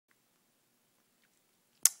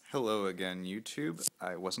Hello again, YouTube.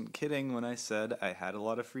 I wasn't kidding when I said I had a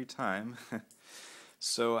lot of free time.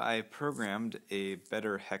 So I programmed a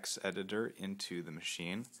better hex editor into the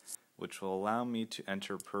machine, which will allow me to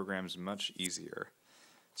enter programs much easier.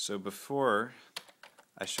 So before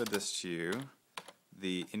I showed this to you,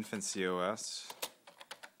 the infancy OS,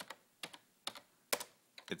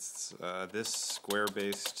 it's this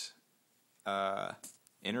square-based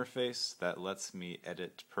interface that lets me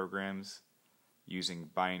edit programs using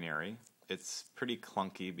binary. It's pretty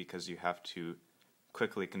clunky because you have to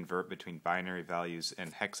quickly convert between binary values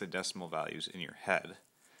and hexadecimal values in your head.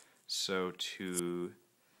 So to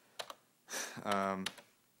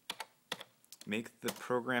make the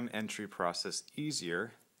program entry process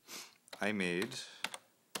easier, I made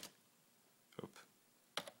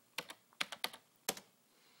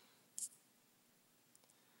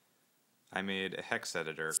a hex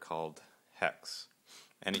editor called Hex,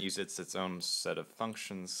 and it uses its own set of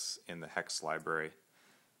functions in the hex library.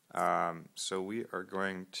 So we are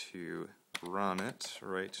going to run it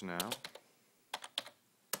right now.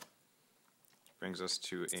 Brings us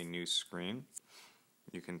to a new screen.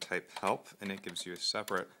 You can type help and it gives you a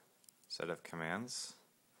separate set of commands.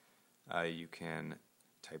 You can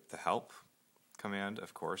type the help command,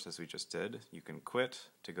 of course, as we just did. You can quit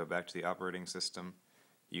to go back to the operating system.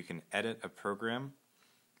 You can edit a program.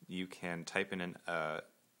 You can type in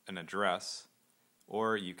an address,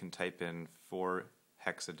 or you can type in 4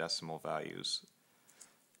 hexadecimal values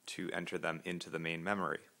to enter them into the main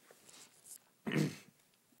memory.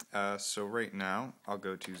 So right now I'll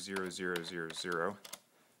go to 0000,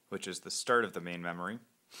 which is the start of the main memory.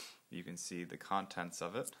 You can see the contents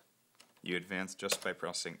of it. You advance just by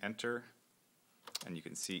pressing enter, and you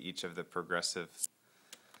can see each of the progressive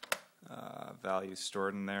values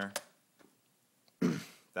stored in there.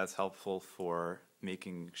 That's helpful for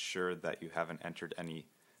making sure that you haven't entered any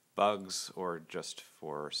bugs, or just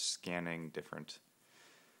for scanning different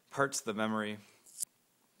parts of the memory.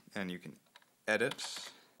 And you can edit.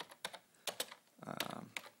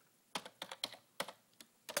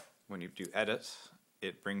 When you do edit,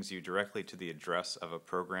 it brings you directly to the address of a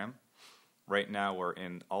program. Right now we're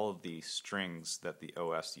in all of the strings that the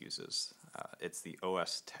OS uses. It's the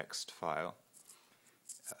OS text file.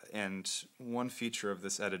 And one feature of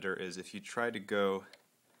this editor is if you try to go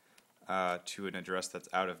to an address that's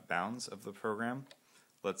out of bounds of the program,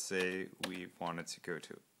 let's say we wanted to go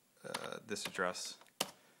to this address,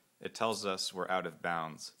 it tells us we're out of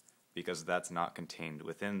bounds because that's not contained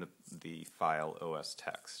within the file OS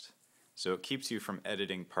text. So it keeps you from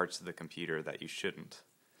editing parts of the computer that you shouldn't.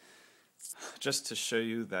 Just to show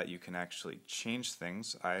you that you can actually change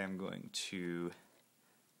things, I am going to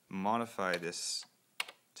modify this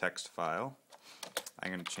text file.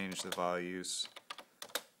 I'm going to change the values,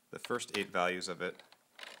 the first 8 values of it,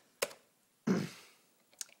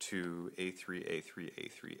 to A3, A3,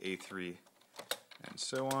 A3, A3, and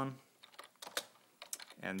so on.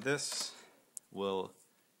 And this will,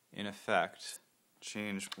 in effect,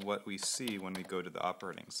 change what we see when we go to the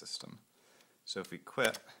operating system. So if we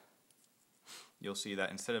quit, you'll see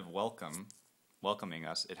that instead of welcoming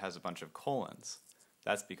us, it has a bunch of colons.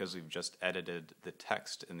 That's because we've just edited the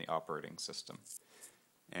text in the operating system.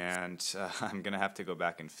 And I'm going to have to go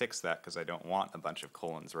back and fix that because I don't want a bunch of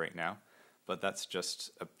colons right now. But that's just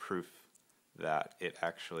a proof that it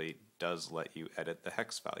actually does let you edit the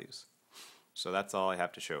hex values. So that's all I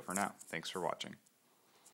have to show for now. Thanks for watching.